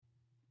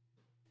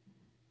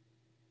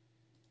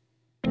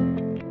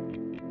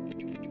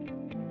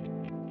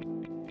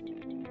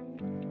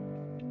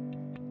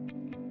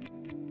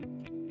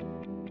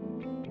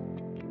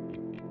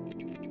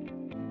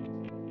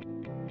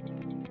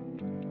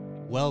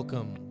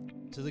Welcome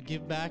to the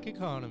Give Back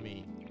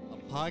Economy, a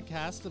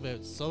podcast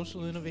about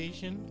social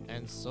innovation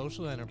and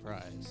social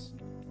enterprise.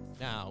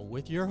 Now,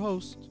 with your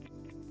host,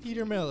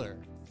 Peter Miller.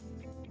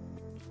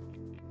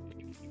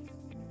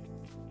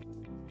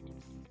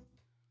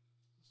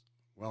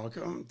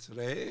 Welcome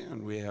today,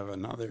 and we have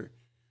another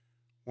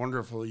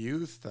wonderful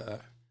youth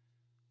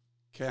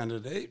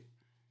candidate.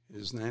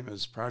 His name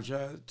is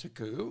Praja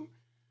Taku,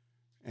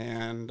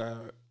 and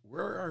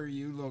where are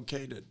you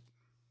located?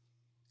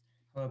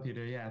 Hello,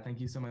 Peter. Yeah, thank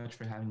you so much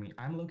for having me.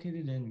 I'm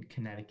located in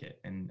Connecticut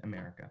in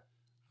America.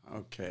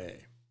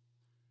 Okay.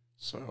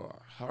 So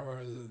how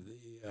are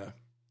the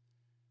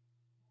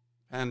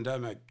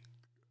pandemic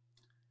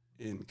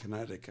in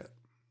Connecticut?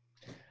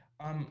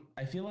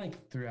 I feel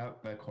like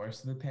throughout the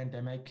course of the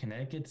pandemic,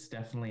 Connecticut,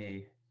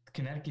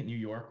 New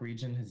York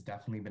region has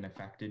definitely been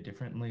affected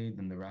differently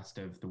than the rest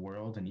of the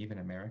world and even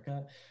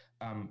America.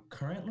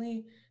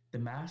 Currently, the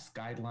mask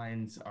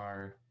guidelines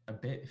are a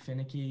bit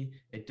finicky.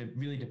 It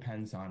really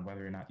depends on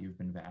whether or not you've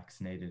been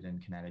vaccinated in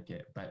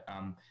Connecticut. But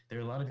there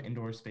are a lot of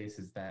indoor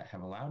spaces that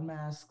have allowed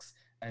masks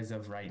as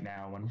of right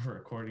now when we're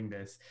recording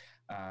this.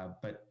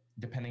 But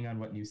depending on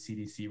what new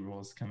CDC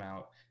rules come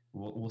out,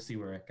 we'll see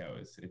where it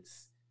goes.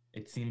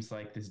 It seems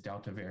like this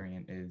Delta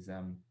variant is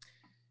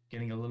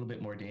getting a little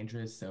bit more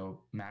dangerous,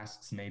 so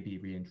masks may be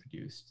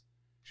reintroduced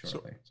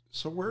shortly.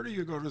 So where do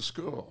you go to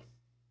school?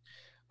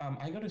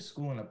 I go to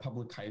school in a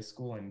public high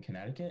school in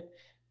Connecticut,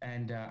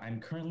 and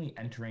I'm currently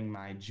entering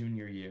my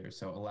junior year,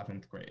 so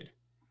 11th grade.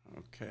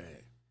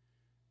 Okay.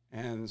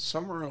 And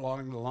somewhere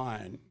along the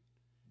line,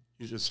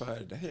 you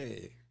decide,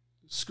 hey,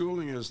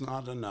 schooling is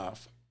not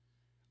enough.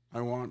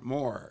 I want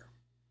more.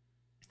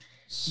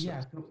 So,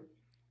 yeah.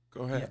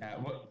 Go ahead.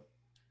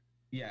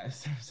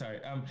 Sorry.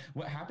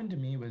 What happened to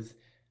me was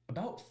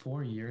about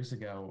 4 years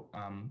ago,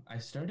 I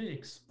started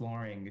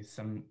exploring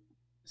some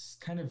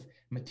kind of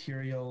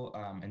material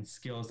and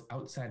skills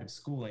outside of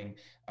schooling.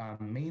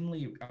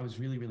 Mainly, I was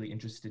really, really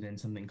interested in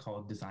something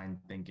called design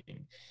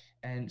thinking.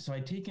 And so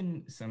I'd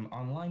taken some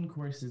online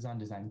courses on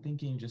design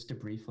thinking just to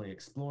briefly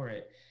explore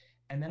it.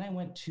 And then I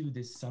went to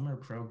this summer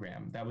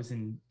program that was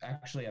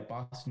actually at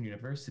Boston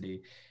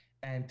University.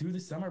 And through the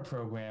summer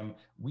program,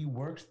 we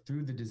worked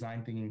through the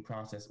design thinking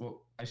process.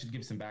 Well, I should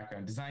give some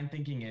background. Design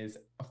thinking is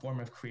a form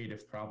of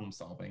creative problem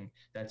solving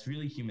that's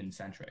really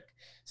human-centric.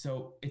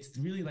 So it's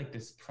really like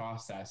this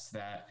process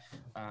that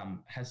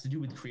has to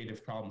do with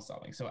creative problem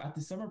solving. So at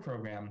the summer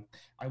program,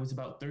 I was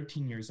about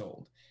 13 years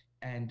old,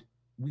 and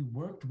we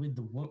worked with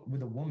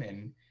a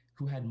woman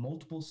who had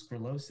multiple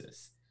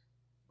sclerosis,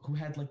 who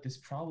had like this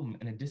problem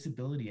and a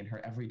disability in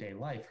her everyday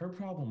life. Her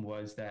problem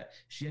was that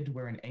she had to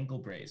wear an ankle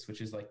brace, which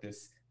is like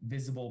this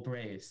visible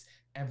brace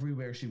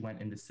everywhere she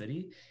went in the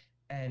city.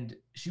 And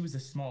she was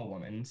a small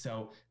woman.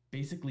 So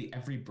basically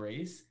every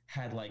brace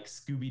had like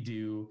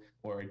Scooby-Doo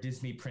or a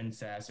Disney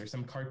princess or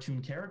some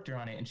cartoon character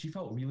on it. And she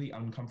felt really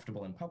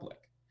uncomfortable in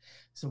public.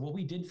 So what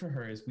we did for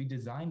her is we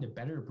designed a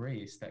better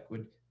brace that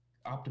would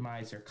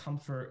optimize her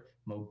comfort,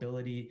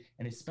 mobility,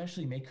 and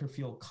especially make her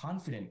feel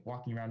confident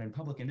walking around in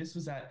public. And this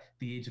was at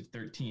the age of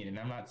 13. And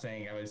I'm not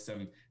saying I was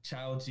some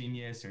child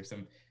genius or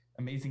some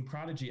amazing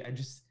prodigy.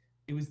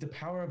 It was the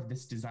power of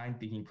this design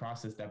thinking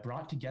process that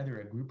brought together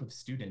a group of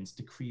students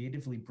to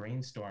creatively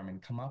brainstorm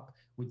and come up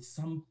with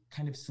some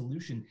kind of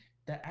solution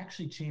that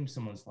actually changed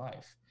someone's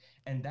life.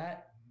 And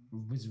that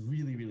was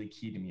really, really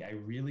key to me. I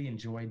really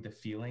enjoyed the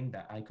feeling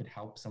that I could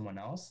help someone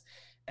else.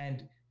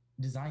 And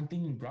design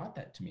thinking brought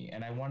that to me,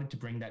 and I wanted to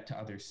bring that to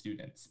other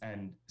students.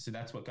 And so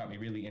that's what got me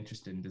really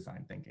interested in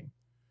design thinking.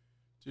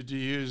 Did you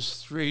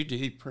use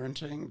 3D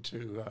printing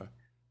to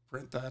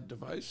print that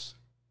device?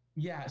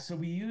 Yeah, so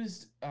we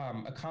used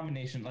a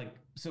combination,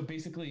 so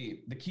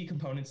basically the key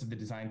components of the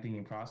design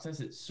thinking process,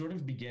 it sort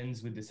of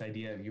begins with this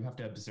idea of you have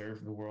to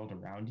observe the world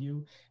around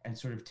you and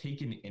sort of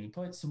take in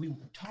input. So we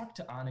talked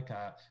to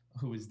Annika,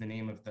 who is the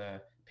name of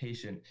the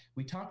patient.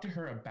 We talked to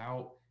her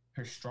about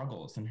her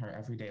struggles in her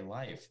everyday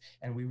life.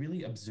 And we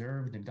really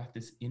observed and got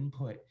this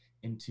input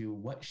into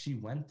what she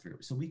went through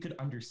so we could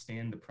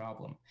understand the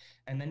problem.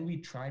 And then we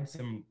tried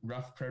some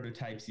rough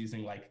prototypes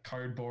using like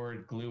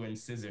cardboard, glue, and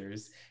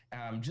scissors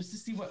just to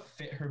see what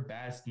fit her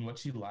best and what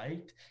she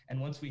liked. And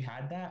once we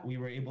had that, we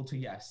were able to,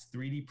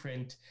 3D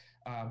print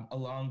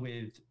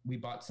we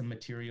bought some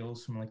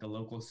materials from like a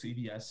local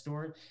CVS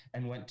store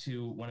and went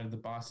to one of the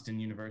Boston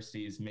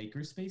University's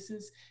maker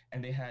spaces,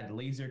 and they had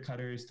laser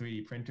cutters,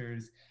 3D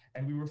printers,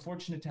 and we were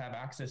fortunate to have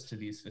access to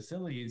these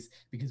facilities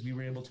because we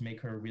were able to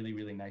make her a really,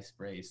 really nice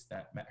brace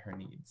that met her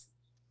needs.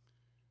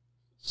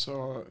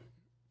 So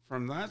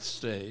from that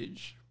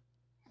stage,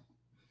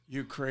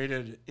 you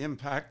created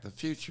Impact the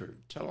Future.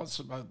 Tell us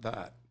about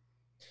that.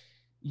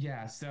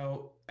 Yeah,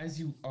 so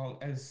as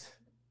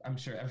I'm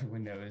sure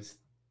everyone knows,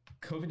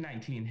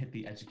 COVID-19 hit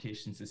the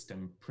education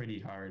system pretty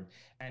hard.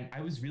 And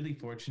I was really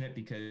fortunate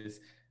because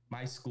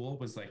my school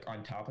was like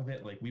on top of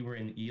it. Like we were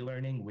in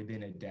e-learning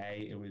within a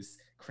day. It was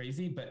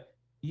crazy, but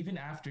even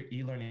after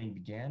e-learning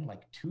began,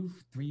 like 2,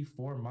 3,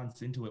 4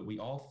 months into it, we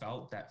all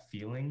felt that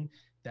feeling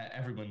that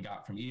everyone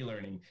got from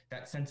e-learning,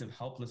 that sense of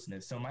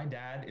helplessness. So my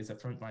dad is a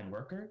frontline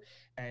worker,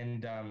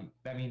 and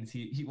that means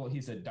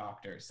he's a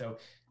doctor. So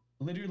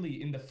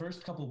literally in the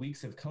first couple of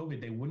weeks of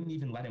COVID, they wouldn't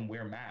even let him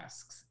wear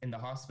masks in the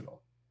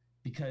hospital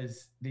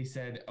because they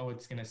said, oh,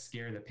 it's going to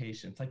scare the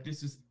patients. Like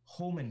this is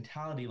whole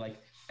mentality. Like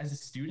as a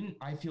student,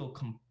 I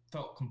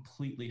felt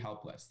completely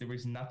helpless. There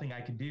was nothing I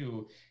could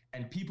do.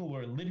 And people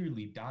were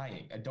literally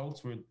dying.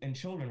 Adults were and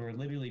children were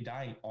literally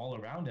dying all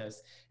around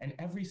us. And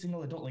every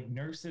single adult, like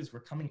nurses were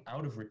coming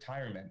out of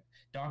retirement.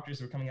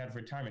 Doctors were coming out of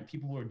retirement.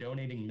 People were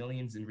donating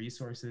millions in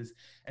resources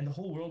and the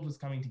whole world was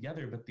coming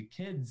together. But the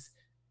kids,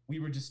 we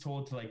were just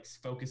told to like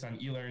focus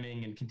on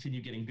e-learning and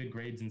continue getting good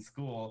grades in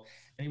school.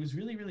 And it was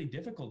really, really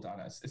difficult on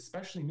us,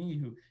 especially me,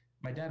 who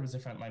my dad was a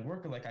frontline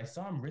worker. Like I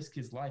saw him risk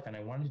his life and I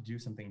wanted to do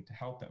something to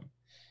help him.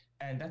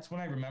 And that's when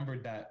I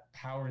remembered that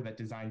power that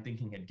design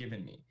thinking had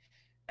given me.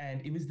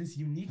 And it was this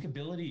unique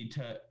ability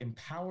to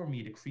empower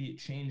me to create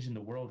change in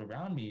the world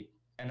around me.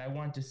 And I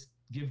want to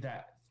give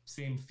that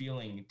same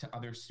feeling to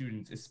other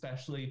students,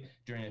 especially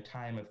during a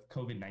time of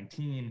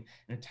COVID-19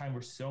 and a time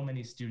where so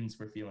many students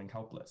were feeling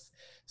helpless.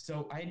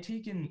 So I had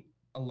taken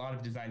a lot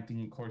of design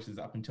thinking courses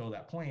up until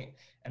that point.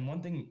 And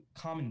one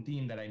common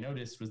theme that I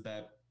noticed was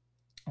that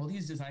all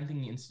these design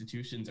thinking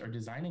institutions are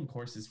designing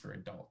courses for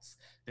adults.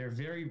 There are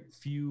very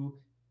few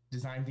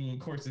design thinking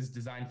courses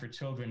designed for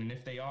children. And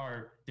if they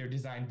are, they're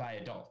designed by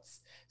adults.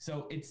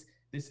 So it's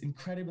this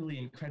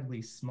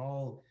incredibly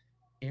small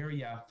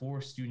area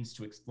for students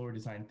to explore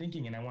design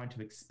thinking. And I wanted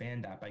to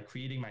expand that by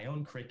creating my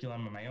own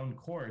curriculum and my own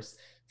course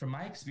from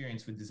my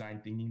experience with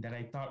design thinking that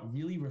I thought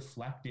really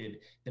reflected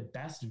the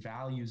best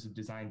values of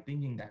design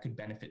thinking that could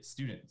benefit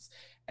students.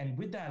 And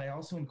with that, I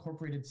also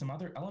incorporated some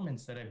other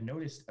elements that I've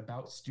noticed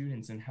about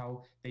students and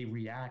how they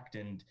react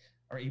and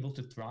are able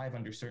to thrive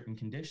under certain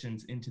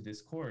conditions into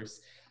this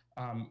course.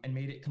 And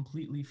made it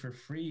completely for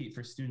free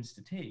for students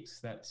to take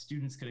so that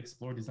students could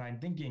explore design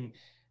thinking.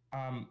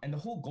 And the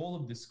whole goal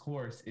of this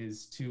course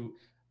is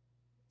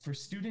for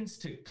students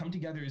to come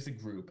together as a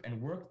group and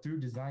work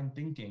through design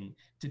thinking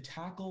to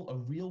tackle a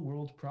real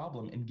world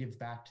problem and give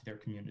back to their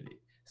community,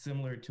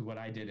 similar to what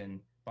I did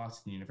in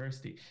Boston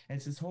University. And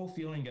it's this whole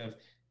feeling of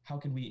how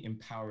can we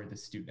empower the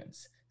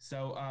students?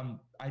 So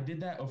I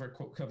did that over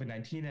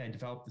COVID-19 and I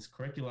developed this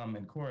curriculum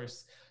and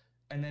course.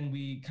 And then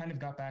we kind of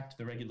got back to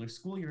the regular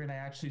school year and I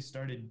actually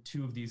started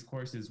 2 of these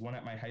courses, one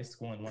at my high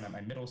school and one at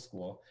my middle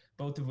school,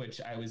 both of which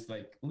I was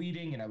like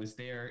leading and I was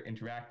there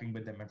interacting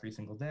with them every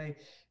single day.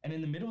 And in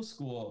the middle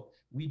school,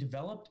 we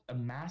developed a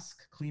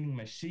mask cleaning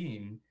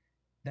machine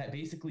that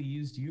basically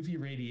used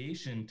UV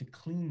radiation to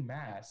clean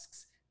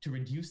masks to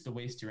reduce the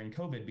waste during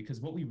COVID.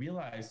 Because what we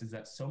realized is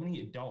that so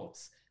many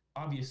adults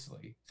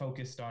obviously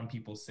focused on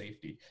people's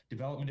safety,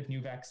 development of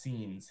new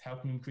vaccines, how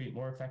can we create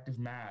more effective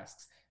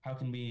masks, how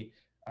can we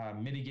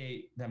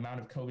mitigate the amount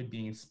of COVID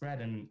being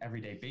spread on an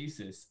everyday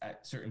basis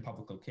at certain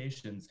public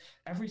locations.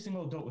 Every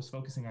single adult was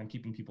focusing on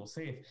keeping people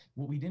safe.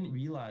 What we didn't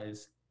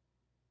realize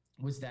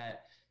was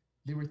that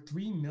there were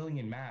 3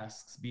 million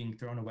masks being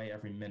thrown away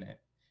every minute.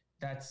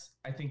 That's,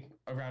 I think,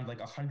 around like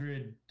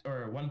 100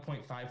 or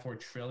 1.54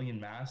 trillion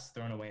masks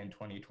thrown away in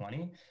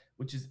 2020,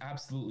 which is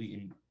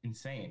absolutely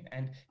insane.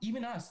 And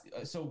even us,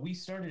 so we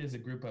started as a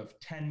group of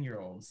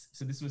 10-year-olds.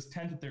 So this was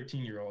 10 to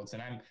 13-year-olds,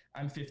 and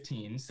I'm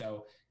 15.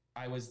 So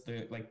I was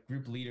the like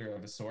group leader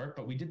of a sort,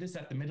 but we did this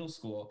at the middle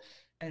school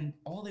and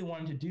all they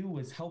wanted to do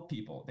was help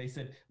people. They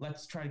said,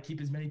 let's try to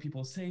keep as many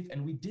people safe.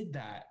 And we did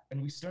that.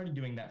 And we started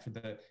doing that for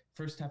the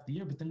first half of the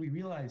year. But then we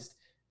realized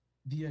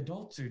the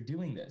adults are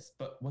doing this,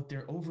 but what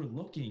they're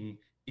overlooking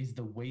is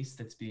the waste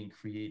that's being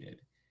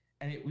created.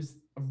 And it was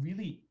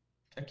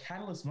a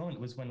catalyst moment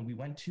was when we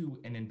went to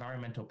an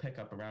environmental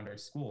pickup around our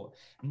school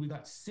and we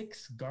got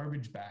 6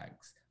 garbage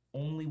bags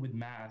only with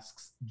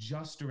masks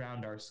just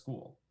around our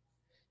school.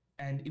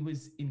 And it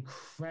was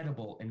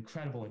incredible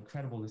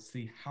to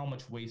see how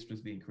much waste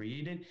was being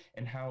created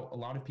and how a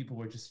lot of people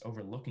were just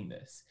overlooking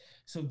this.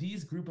 So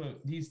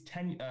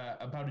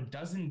about a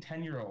dozen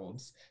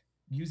 10-year-olds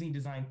using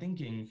design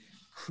thinking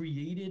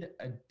created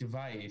a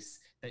device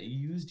that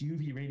used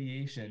UV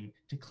radiation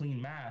to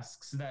clean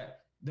masks so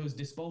that those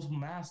disposable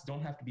masks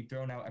don't have to be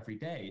thrown out every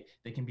day.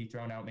 They can be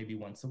thrown out maybe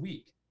once a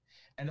week.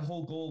 And the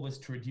whole goal was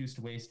to reduce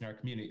waste in our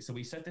community. So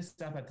we set this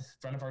up at the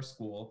front of our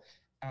school.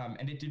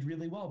 And it did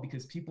really well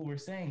because people were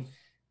saying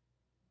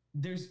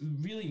there's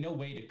really no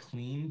way to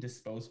clean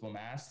disposable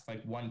masks,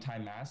 like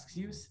one-time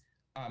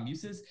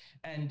uses.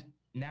 And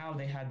now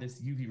they had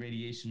this UV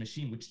radiation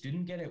machine, which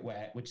didn't get it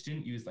wet, which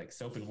didn't use like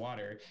soap and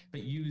water,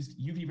 but used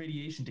UV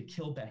radiation to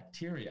kill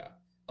bacteria,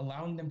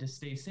 allowing them to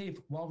stay safe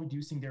while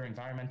reducing their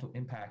environmental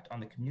impact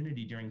on the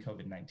community during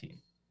COVID-19.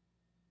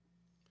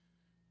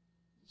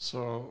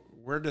 So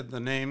where did the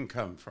name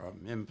come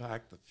from,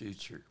 Impact the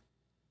Future?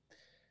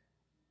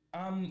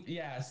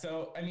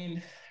 So, I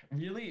mean,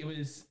 really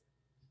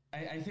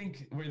I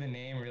think where the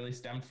name really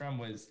stemmed from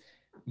was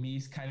me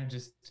kind of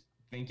just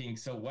thinking,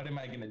 so what am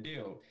I going to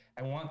do?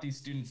 I want these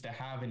students to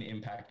have an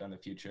impact on the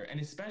future. And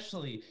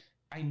especially,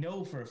 I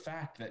know for a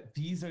fact that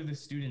these are the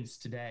students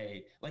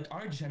today, like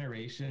our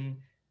generation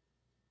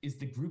is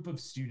the group of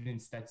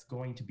students that's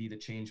going to be the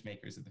change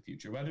makers of the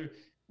future. Whether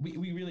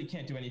we really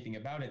can't do anything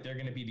about it. They're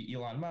going to be the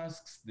Elon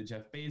Musks, the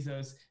Jeff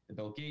Bezos, the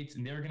Bill Gates,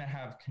 and they're going to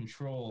have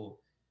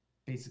control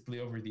basically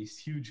over these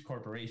huge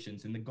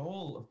corporations. And the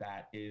goal of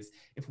that is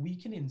if we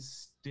can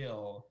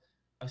instill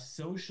a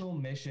social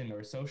mission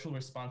or social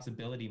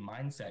responsibility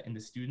mindset in the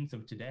students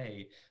of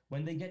today,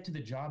 when they get to the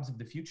jobs of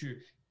the future,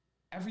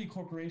 every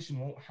corporation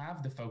won't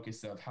have the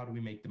focus of how do we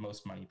make the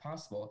most money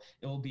possible.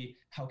 It will be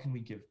how can we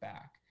give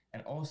back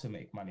and also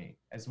make money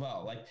as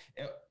well. Like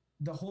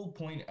the whole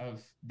point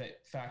of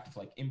that fact of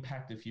like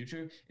impact the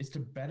future is to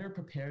better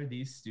prepare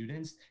these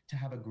students to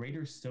have a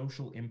greater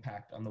social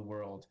impact on the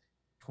world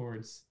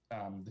towards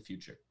the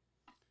future.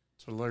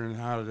 To learn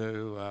how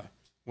to,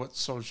 what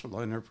social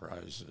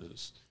enterprise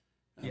is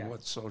and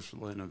what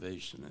social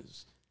innovation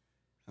is.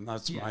 And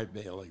that's my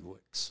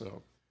bailiwick.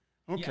 So,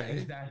 okay.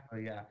 Yeah,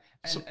 exactly. Yeah.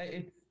 And so,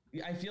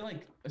 I feel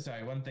like,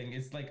 sorry, one thing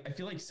is like, I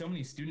feel like so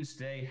many students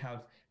today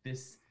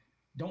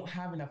don't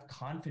have enough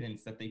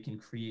confidence that they can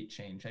create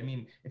change. I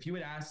mean, if you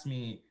had asked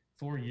me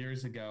 4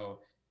 years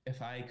ago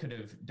if I could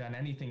have done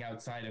anything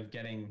outside of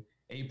getting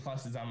A+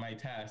 on my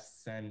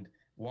tests and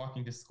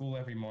walking to school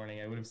every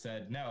morning, I would have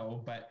said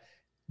no. But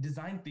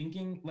design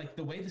thinking, like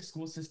the way the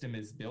school system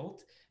is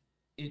built,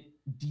 it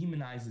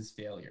demonizes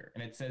failure.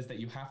 And it says that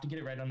you have to get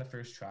it right on the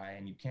first try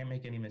and you can't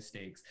make any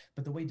mistakes.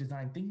 But the way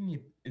design thinking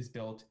is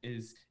built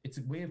is it's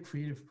a way of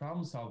creative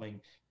problem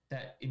solving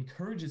that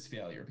encourages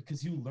failure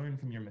because you learn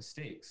from your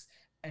mistakes.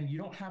 And you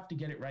don't have to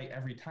get it right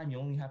every time. You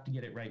only have to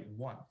get it right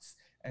once.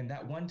 And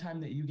that one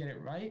time that you get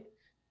it right,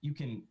 you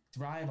can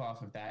thrive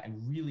off of that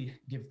and really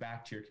give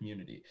back to your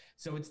community.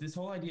 So it's this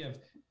whole idea of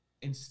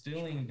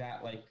instilling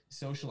that like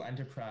social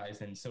enterprise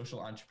and social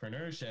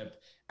entrepreneurship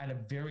at a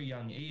very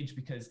young age,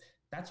 because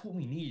that's what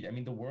we need. I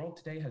mean, the world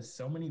today has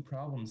so many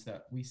problems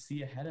that we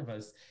see ahead of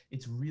us.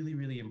 It's really,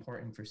 really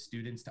important for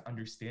students to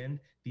understand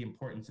the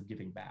importance of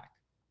giving back.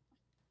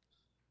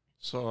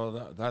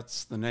 So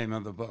that's the name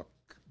of the book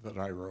that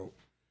I wrote,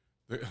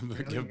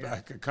 the Give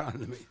Back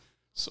Economy.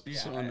 So,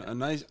 a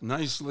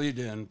nice lead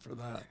in for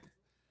that.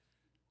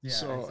 Yeah,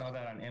 so, I saw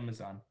that on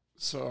Amazon.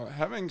 So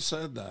having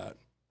said that,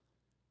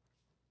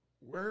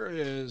 where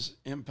is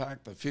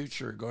Impact the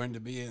Future going to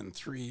be in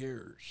 3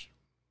 years?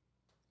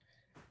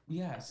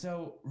 Yeah,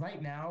 so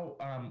right now,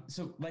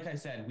 so like I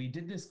said, we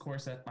did this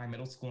course at my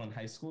middle school and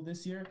high school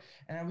this year,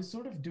 and I was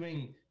sort of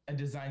doing a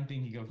design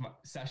thinking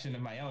session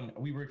of my own.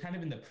 We were kind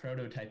of in the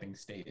prototyping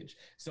stage.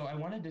 So I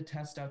wanted to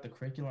test out the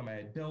curriculum I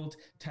had built,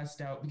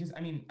 because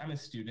I mean, I'm a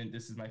student,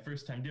 this is my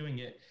first time doing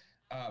it,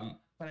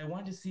 but I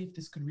wanted to see if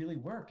this could really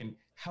work and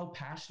how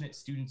passionate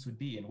students would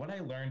be. And what I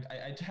learned,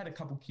 I had a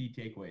couple key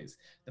takeaways.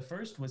 The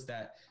first was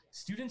that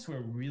students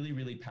were really,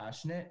 really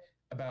passionate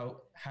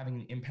about having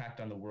an impact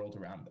on the world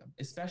around them,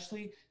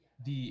 especially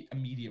the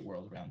immediate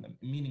world around them,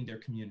 meaning their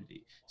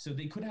community. So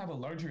they could have a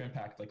larger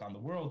impact like on the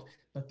world,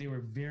 but they were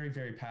very,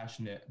 very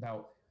passionate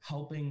about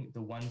helping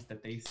the ones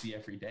that they see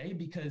every day,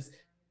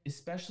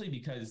 especially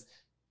because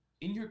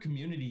in your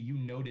community, you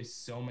notice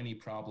so many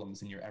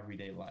problems in your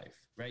everyday life,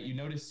 right? You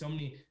notice so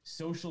many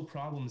social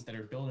problems that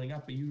are building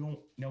up, but you don't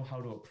know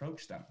how to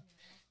approach them.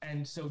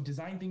 And so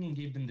design thinking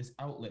gave them this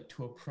outlet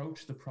to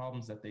approach the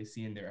problems that they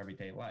see in their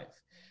everyday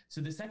life.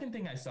 So the second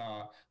thing I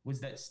saw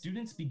was that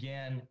students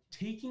began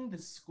taking the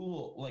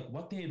school, like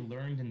what they had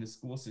learned in the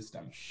school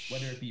system,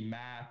 whether it be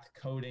math,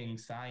 coding,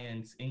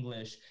 science,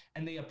 English,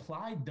 and they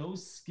applied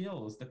those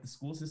skills that the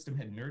school system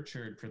had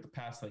nurtured for the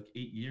past like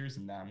 8 years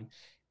in them,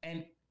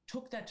 and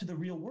took that to the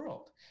real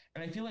world.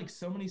 And I feel like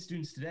so many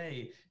students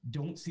today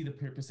don't see the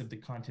purpose of the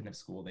content of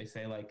school. They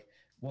say like,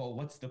 well,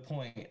 what's the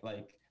point?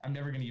 Like, I'm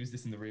never going to use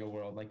this in the real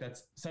world. Like,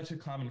 that's such a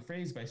common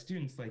phrase by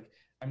students. Like,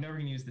 I'm never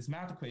going to use this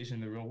math equation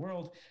in the real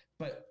world.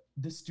 But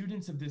the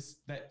students of this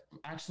that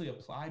actually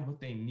applied what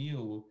they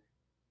knew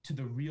to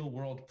the real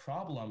world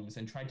problems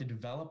and tried to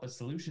develop a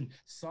solution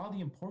saw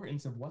the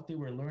importance of what they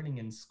were learning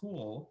in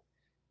school.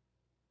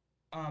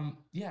 And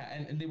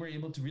they were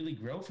able to really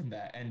grow from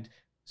that and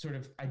sort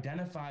of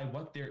identify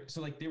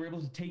they were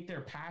able to take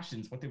their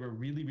passions, what they were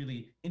really,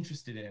 really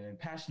interested in and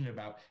passionate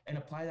about, and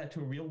apply that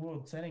to a real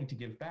world setting to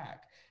give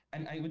back.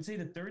 And I would say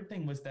the third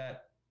thing was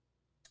that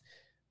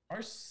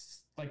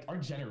our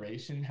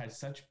generation has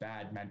such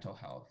bad mental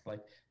health.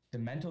 Like the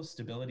mental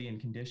stability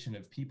and condition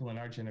of people in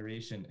our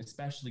generation,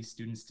 especially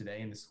students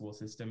today in the school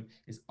system,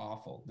 is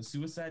awful. The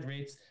suicide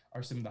rates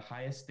are some of the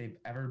highest they've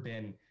ever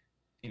been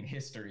in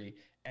history.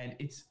 And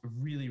it's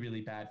really,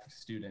 really bad for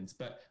students.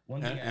 But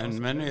one thing and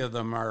many of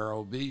them are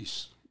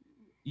obese.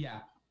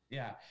 Yeah.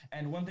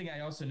 And one thing I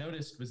also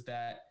noticed was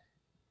that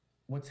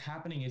what's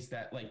happening is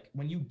that like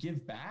when you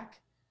give back,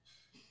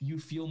 you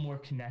feel more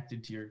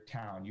connected to your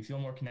town, you feel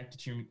more connected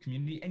to your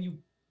community, and you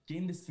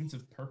gain this sense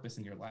of purpose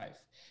in your life.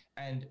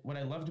 And what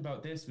I loved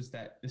about this was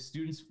that the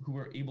students who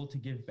were able to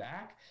give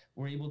back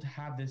were able to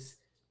have this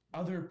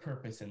other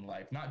purpose in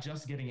life, not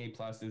just getting A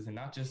pluses and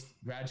not just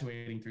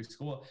graduating through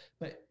school,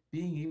 but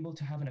being able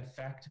to have an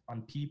effect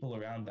on people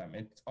around them.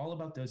 It's all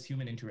about those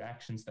human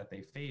interactions that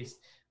they faced,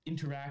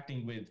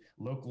 interacting with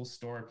local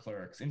store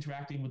clerks,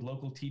 interacting with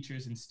local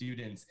teachers and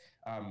students,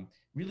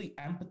 really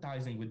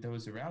empathizing with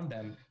those around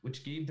them,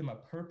 which gave them a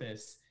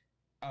purpose.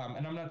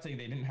 And I'm not saying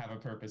they didn't have a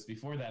purpose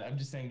before that. I'm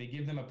just saying they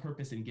gave them a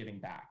purpose in giving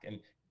back and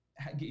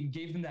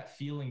gave them that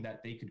feeling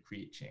that they could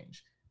create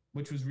change,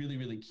 which was really,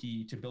 really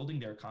key to building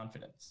their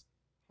confidence.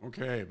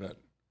 Okay, but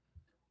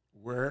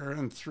where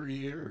in 3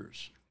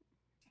 years?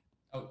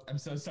 Oh, I'm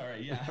so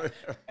sorry. Yeah,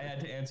 I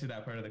had to answer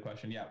that part of the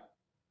question. Yeah.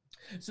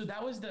 So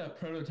that was the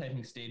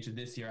prototyping stage of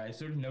this year. I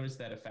sort of noticed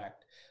that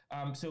effect.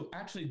 So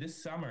actually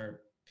this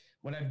summer,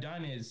 what I've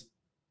done is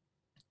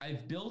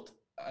I've built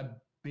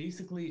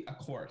basically a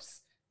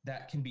course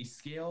that can be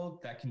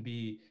scaled, that can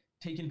be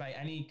taken by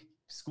any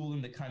school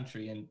in the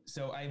country. And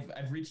so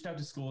I've reached out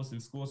to schools,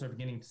 and schools are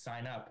beginning to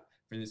sign up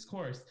for this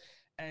course.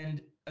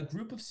 And a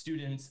group of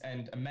students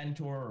and a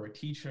mentor or a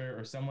teacher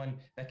or someone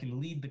that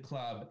can lead the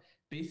club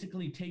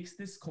basically takes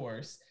this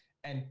course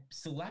and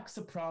selects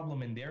a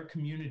problem in their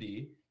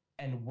community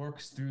and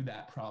works through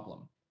that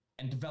problem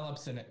and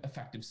develops an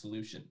effective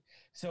solution.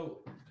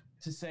 So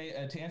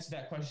to answer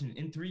that question,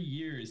 in 3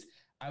 years,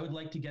 I would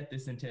like to get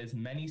this into as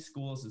many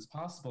schools as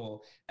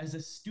possible as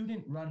a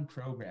student-run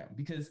program.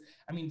 Because,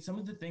 I mean, some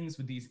of the things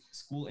with these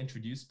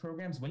school-introduced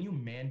programs, when you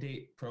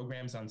mandate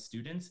programs on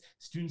students,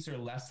 students are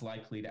less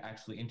likely to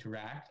actually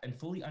interact and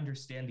fully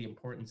understand the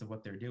importance of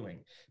what they're doing.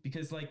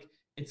 Because, like,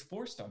 it's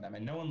forced on them,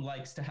 and no one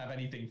likes to have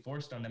anything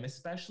forced on them,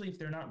 especially if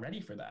they're not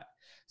ready for that.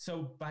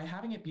 So by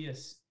having it be a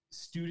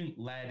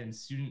student-led and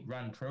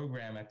student-run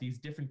program at these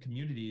different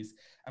communities,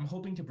 I'm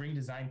hoping to bring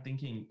design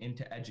thinking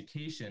into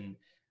education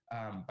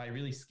by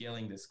really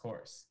scaling this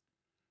course.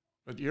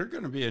 But you're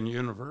going to be in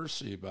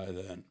university by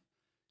then.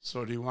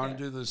 So do you want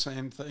to do the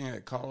same thing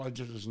at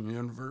colleges and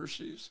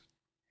universities?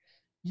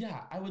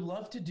 Yeah, I would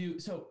love to do.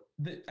 So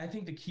I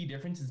think the key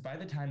difference is by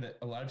the time that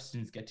a lot of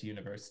students get to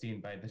university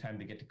and by the time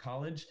they get to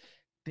college,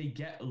 they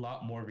get a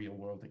lot more real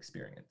world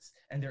experience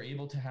and they're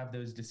able to have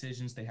those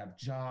decisions. They have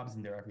jobs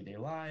in their everyday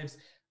lives,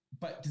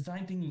 but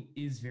design thinking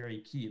is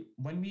very key.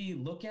 When we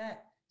look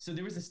at, so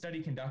there was a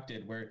study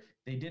conducted where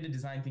they did a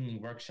design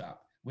thinking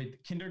workshop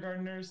with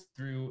kindergartners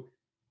through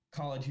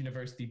college,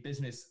 university,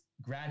 business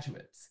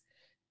graduates.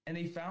 And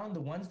they found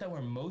the ones that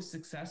were most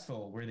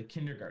successful were the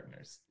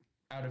kindergartners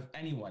out of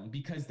anyone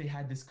because they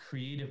had this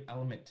creative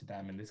element to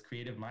them and this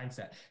creative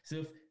mindset. So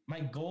if my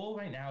goal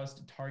right now is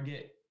to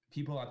target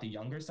people at the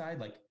younger side,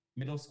 like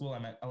middle school,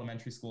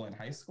 elementary school, and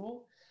high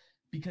school,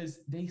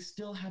 because they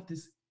still have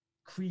this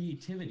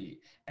creativity.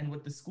 And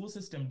what the school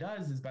system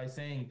does is by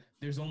saying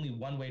there's only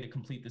one way to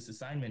complete this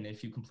assignment.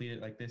 If you complete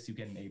it like this, you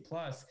get an A+.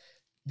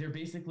 They're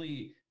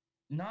basically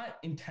not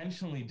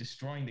intentionally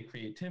destroying the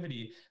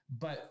creativity,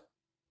 but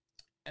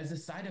as a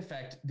side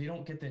effect, they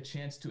don't get the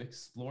chance to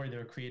explore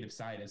their creative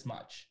side as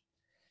much.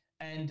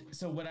 And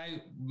so what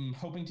I'm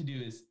hoping to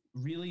do is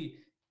really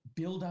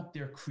build up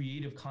their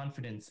creative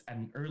confidence at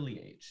an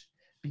early age,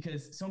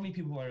 because so many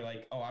people are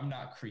like, oh, I'm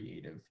not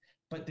creative,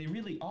 but they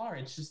really are.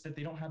 It's just that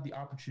they don't have the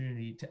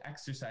opportunity to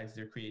exercise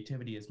their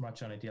creativity as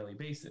much on a daily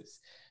basis.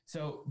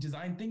 So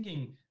design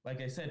thinking, like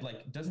I said,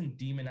 like doesn't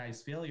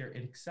demonize failure,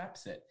 it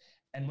accepts it.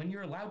 And when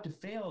you're allowed to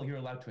fail, you're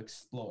allowed to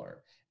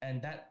explore.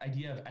 And that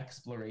idea of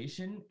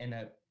exploration in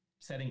a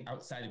setting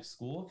outside of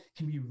school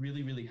can be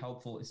really, really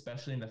helpful,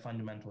 especially in the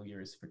fundamental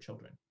years for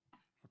children.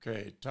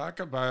 Okay, talk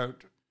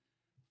about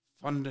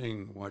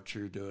funding what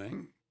you're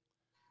doing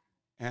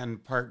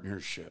and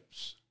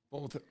partnerships.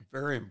 Both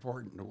very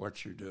important to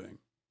what you're doing.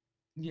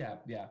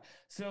 Yeah.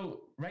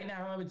 So right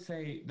now, I would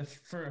say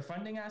for a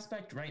funding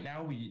aspect, right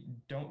now, we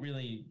don't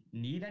really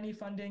need any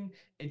funding.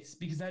 It's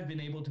because I've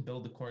been able to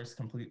build the course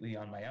completely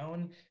on my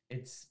own.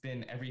 It's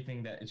been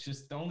everything that it's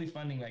just the only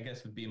funding, I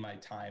guess, would be my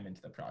time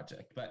into the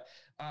project. But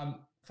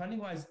funding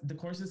wise, the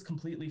course is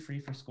completely free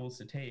for schools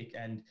to take.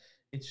 And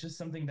it's just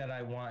something that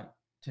I want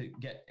to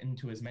get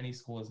into as many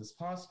schools as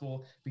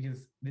possible,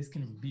 because this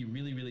can be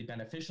really, really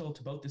beneficial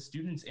to both the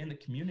students and the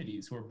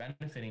communities who are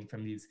benefiting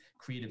from these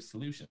creative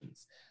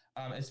solutions.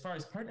 As far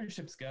as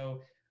partnerships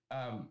go,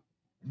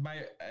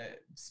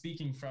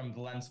 speaking from the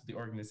lens of the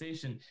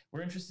organization,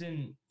 we're interested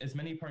in as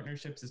many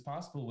partnerships as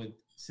possible with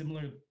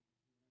similar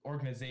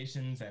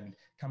organizations and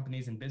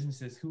companies and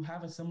businesses who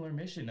have a similar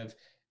mission of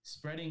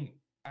spreading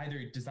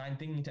either design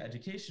thinking to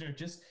education or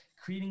just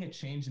creating a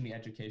change in the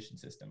education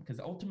system.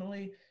 Because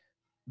ultimately,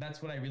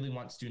 that's what I really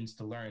want students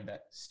to learn,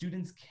 that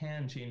students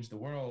can change the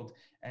world,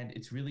 and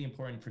it's really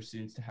important for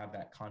students to have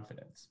that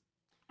confidence.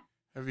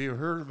 Have you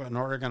heard of an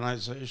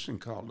organization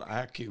called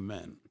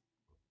Acumen?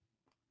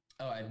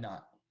 Oh, I have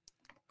not.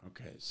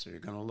 Okay, so you're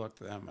going to look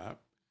them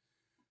up.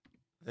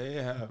 They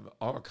have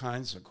all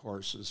kinds of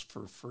courses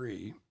for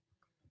free,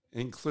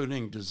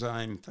 including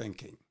design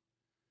thinking.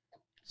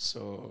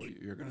 So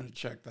you're going to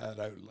check that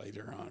out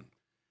later on.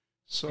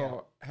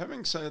 So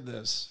having said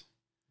this,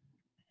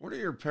 what do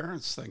your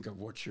parents think of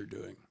what you're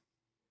doing?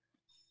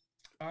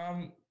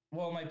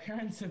 Well, my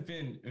parents have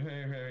been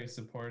very, very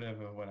supportive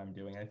of what I'm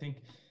doing. I think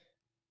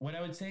what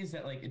I would say is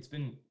that like it's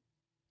been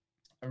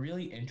a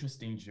really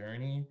interesting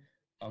journey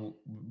uh,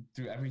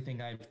 through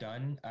everything I've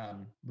done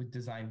with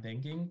design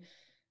thinking.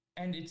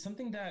 And it's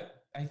something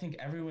that I think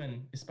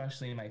everyone,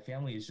 especially in my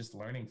family, is just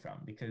learning from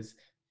because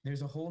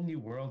there's a whole new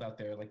world out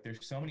there. Like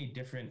there's so many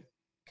different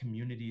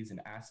communities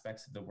and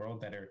aspects of the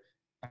world that are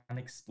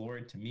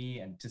unexplored to me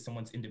and to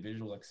someone's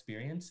individual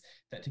experience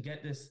that to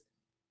get this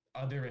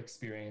other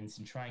experience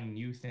and trying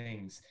new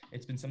things,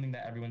 it's been something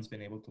that everyone's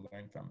been able to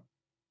learn from.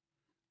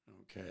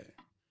 Okay.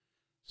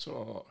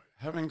 So,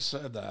 having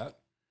said that,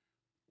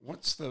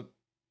 what's the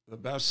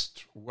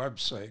best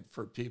website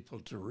for people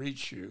to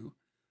reach you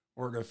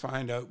or to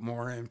find out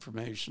more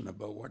information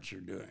about what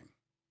you're doing?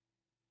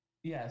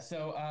 Yeah,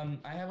 so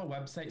I have a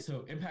website.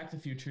 So Impact the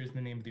Future is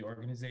the name of the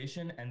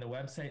organization, and the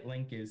website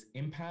link is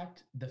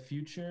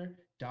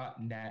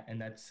impactthefuture.net,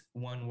 and that's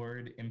one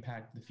word,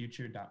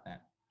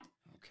 impactthefuture.net.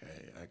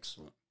 Okay,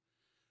 excellent.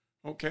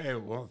 Okay,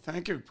 well,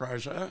 thank you,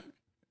 Praja.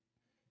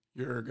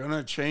 You're going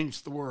to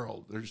change the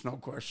world. There's no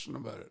question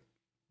about it.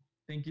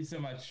 Thank you so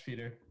much,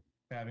 Peter,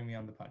 for having me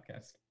on the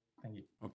podcast. Thank you.